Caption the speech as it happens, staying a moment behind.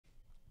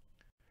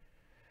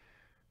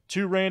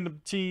2 random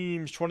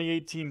teams,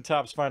 2018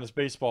 Topps Finest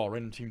Baseball,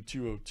 random team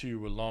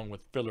 202, along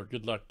with filler.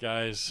 Good luck,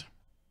 guys.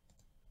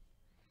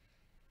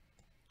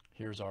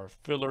 Here's our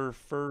filler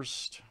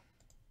first.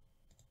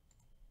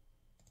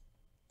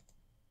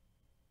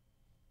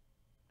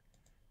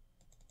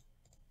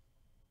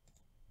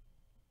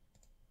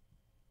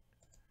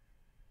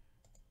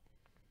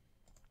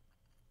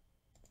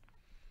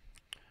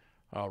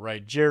 All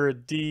right,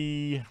 Jared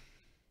D,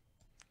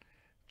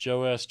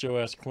 Joe S,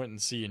 Quentin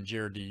C, and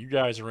Jared D. You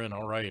guys are in,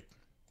 all right.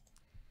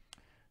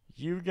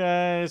 You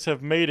guys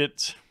have made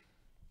it.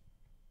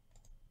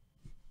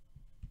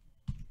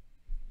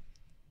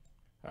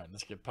 All right,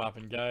 let's get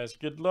popping, guys.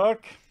 Good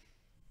luck.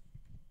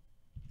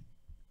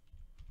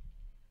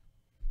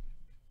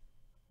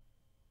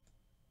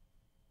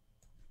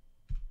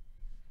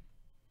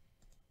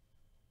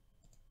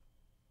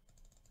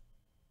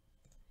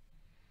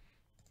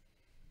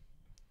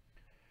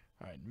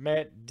 All right,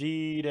 Matt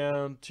D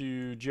down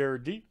to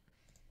Jared D.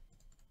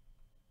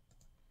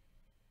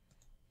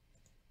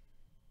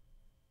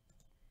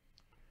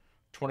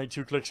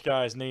 $22 clicks,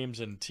 guys. Names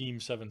and team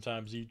 7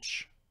 times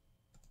each.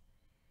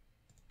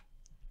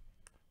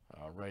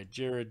 All right,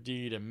 Jared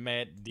D to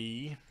Matt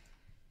D.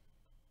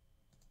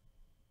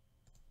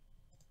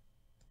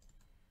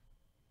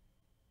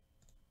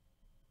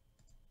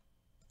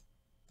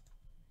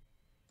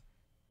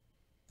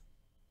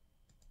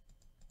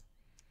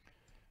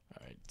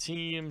 All right,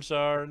 teams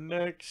are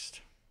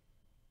next.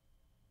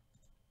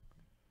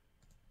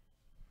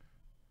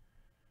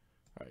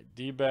 All right,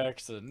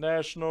 D-backs to the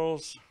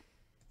Nationals.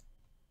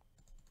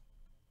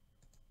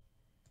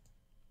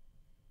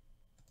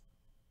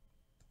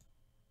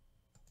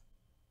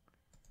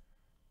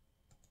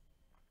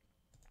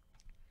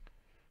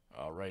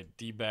 All right,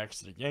 D-backs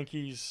to the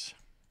Yankees.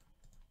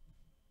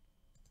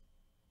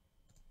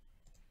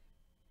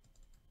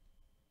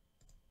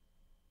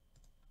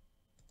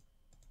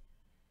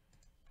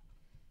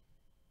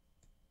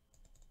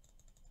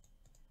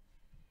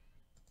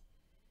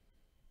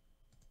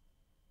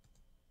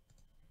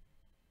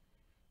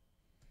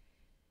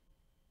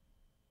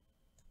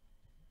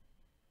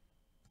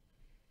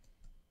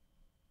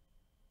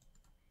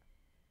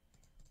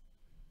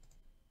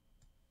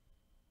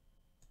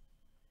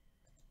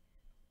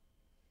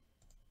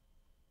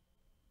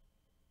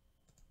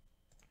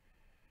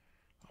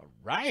 All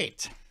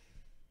right.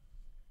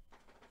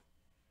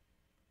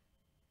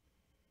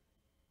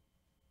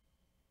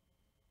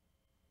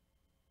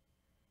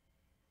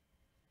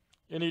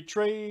 Any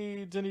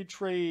trades? Any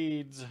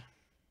trades?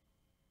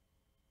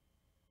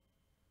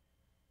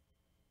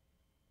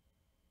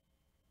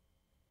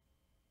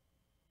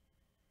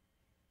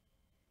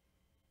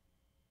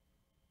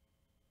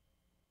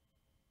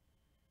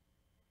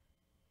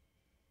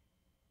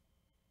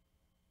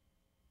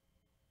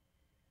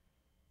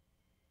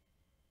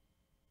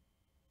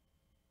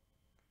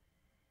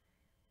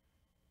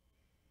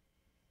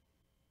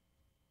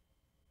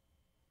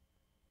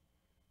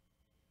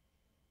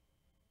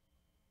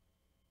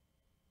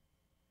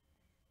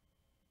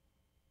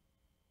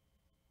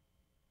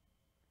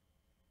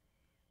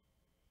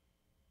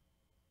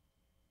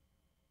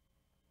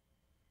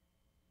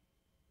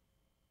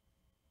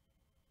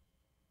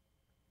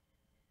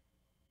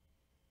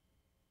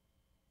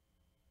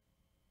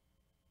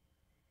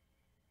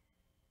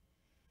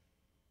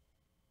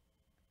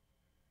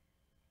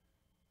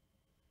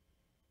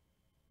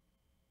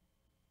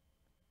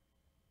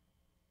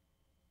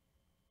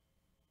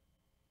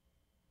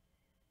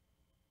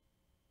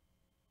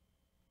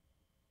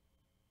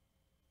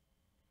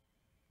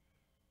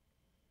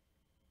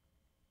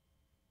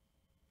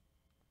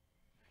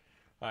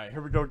 All right,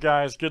 here we go,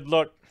 guys. Good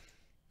luck.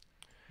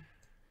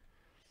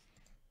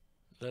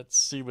 Let's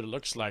see what it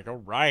looks like. All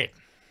right.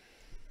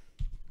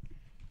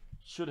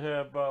 Should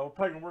have, we're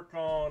probably going to work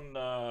on,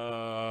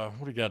 what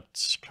do we got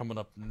coming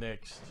up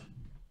next?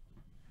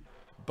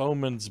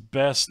 Bowman's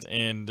Best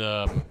and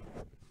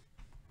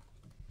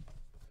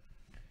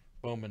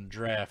Bowman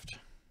Draft.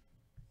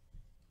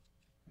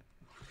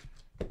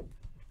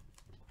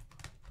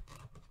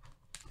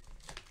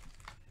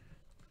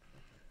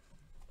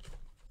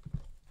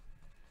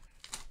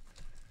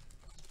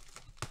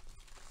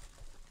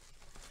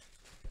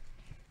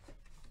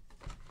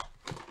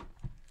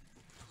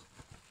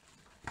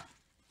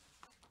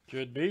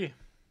 Could be.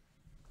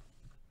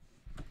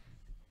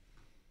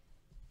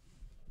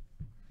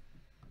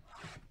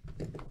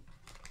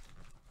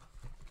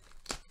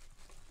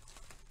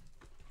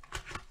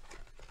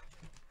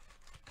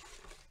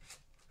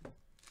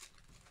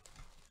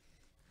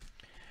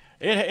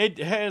 It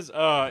has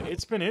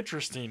it's been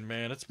interesting,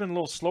 man. It's been a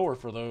little slower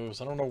for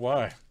those. I don't know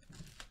why.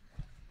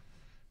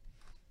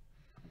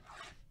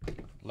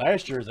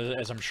 Last year,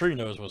 as I'm sure you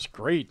know, was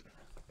great.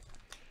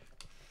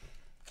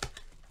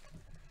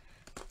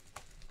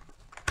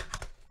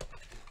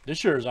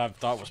 This year's I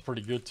thought was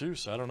pretty good too,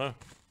 so I don't know.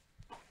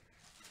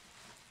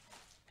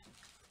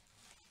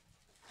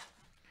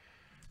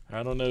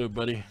 I don't know,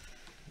 buddy.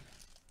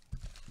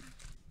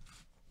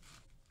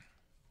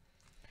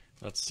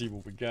 Let's see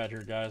what we got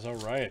here, guys. All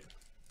right.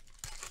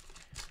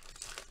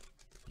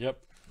 Yep.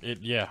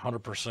 Yeah,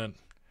 100%.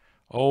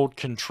 Old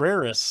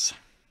Contreras.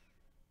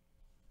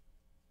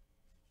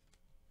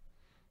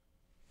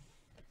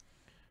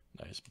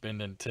 Nice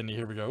Benintendi.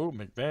 Here we go. Ooh,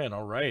 McMahon.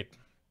 All right.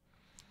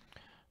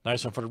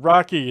 Nice one for the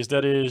Rockies.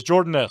 That is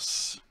Jordan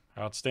S.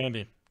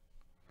 Outstanding.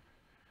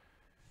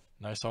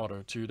 Nice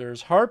auto, too.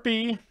 There's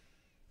Harpy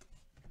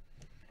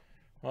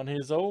on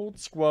his old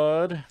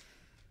squad.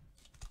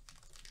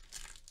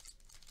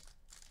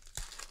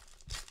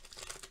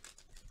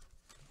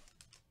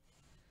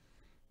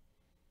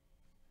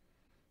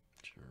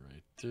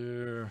 Right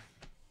there.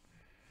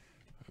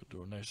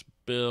 Do a nice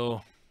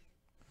bill.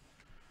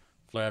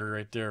 Flattery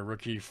right there.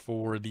 Rookie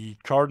for the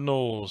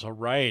Cardinals. All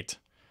right.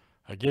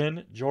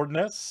 Again, Jordan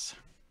S.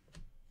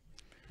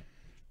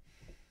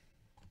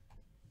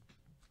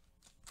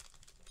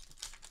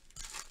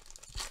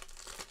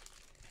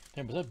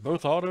 Damn, was that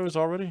both autos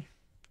already?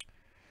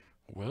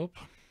 Welp.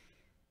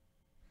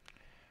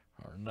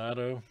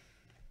 Arnado.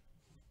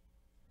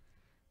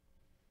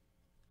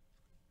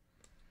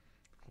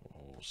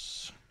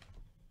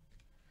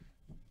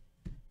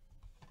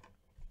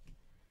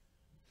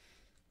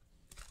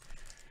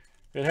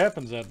 It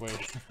happens that way.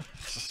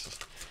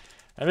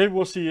 And maybe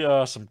we'll see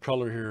some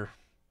color here.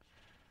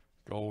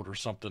 Gold or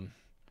something.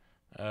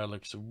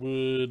 Alex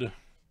Wood.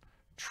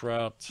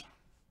 Trout.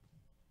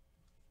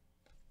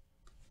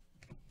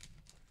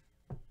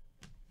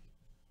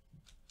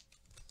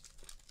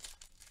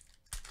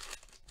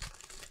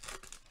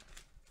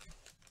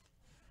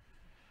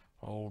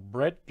 Old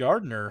Brett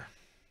Gardner.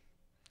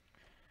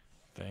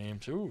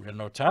 Famed. Ooh, an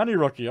Otani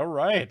rookie. All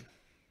right.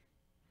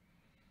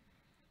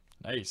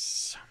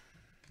 Nice.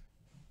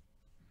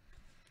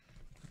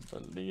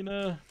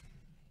 Belina.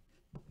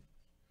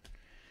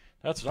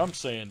 That's what I'm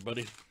saying,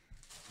 buddy.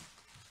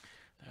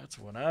 That's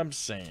what I'm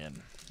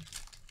saying.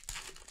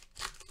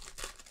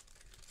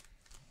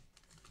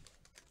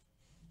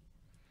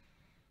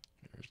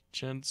 There's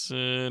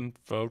Jensen.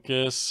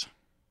 Focus.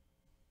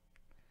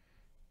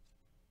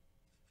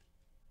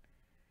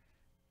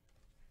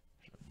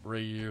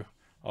 Brayu.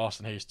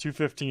 Austin Hayes.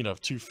 215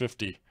 of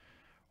 250.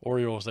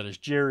 Orioles. That is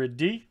Jared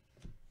D.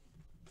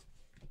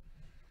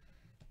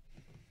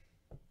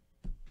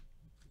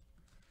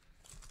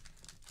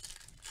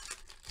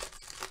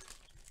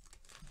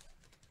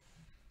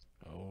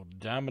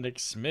 Dominic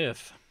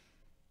Smith.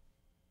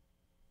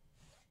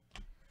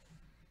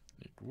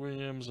 Nick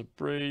Williams,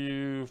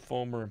 Abreu,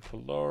 Fulmer, and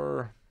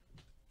Pilar.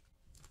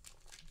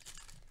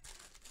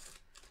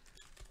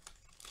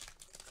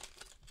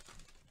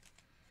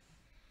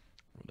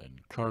 And then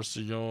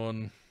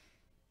Carcion.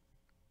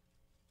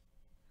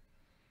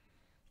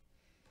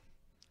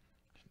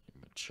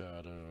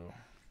 Machado.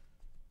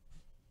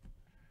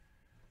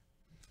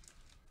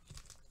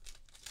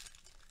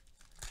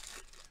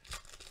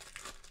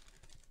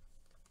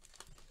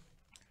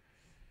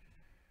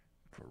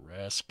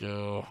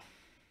 Carrasco.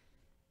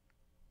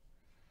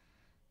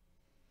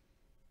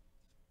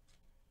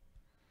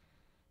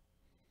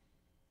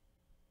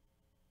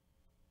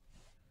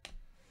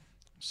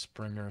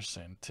 Springer,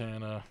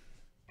 Santana.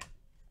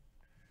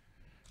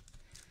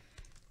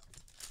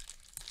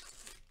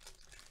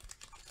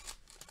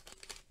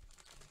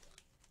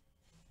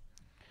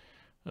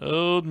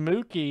 Old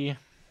Mookie.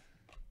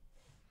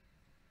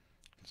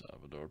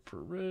 Salvador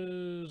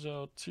Perez,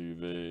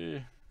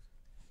 Altuve.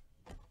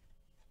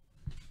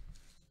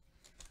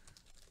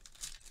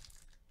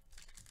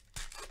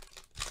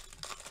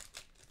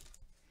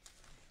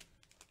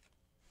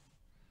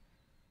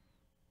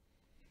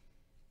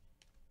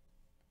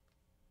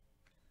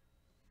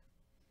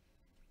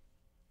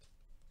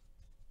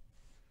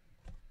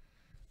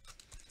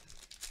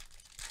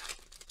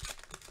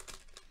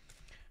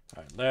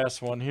 All right,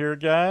 last one here,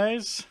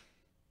 guys.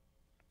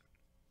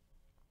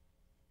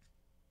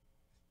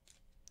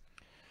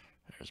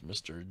 There's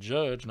Mr.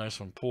 Judge. Nice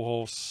one,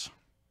 Pujols.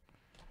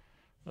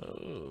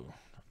 Oh,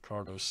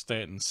 Ricardo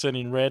Stanton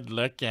sitting red.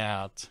 Look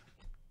out.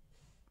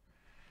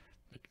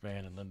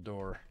 McMahon and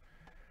Lindor.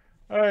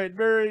 All right,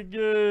 very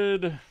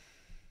good.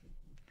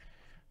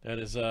 That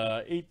is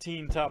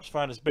 18 Topps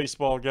Finest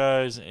Baseball,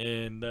 guys,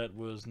 and that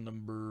was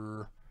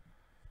number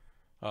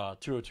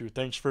 202.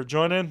 Thanks for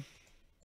joining.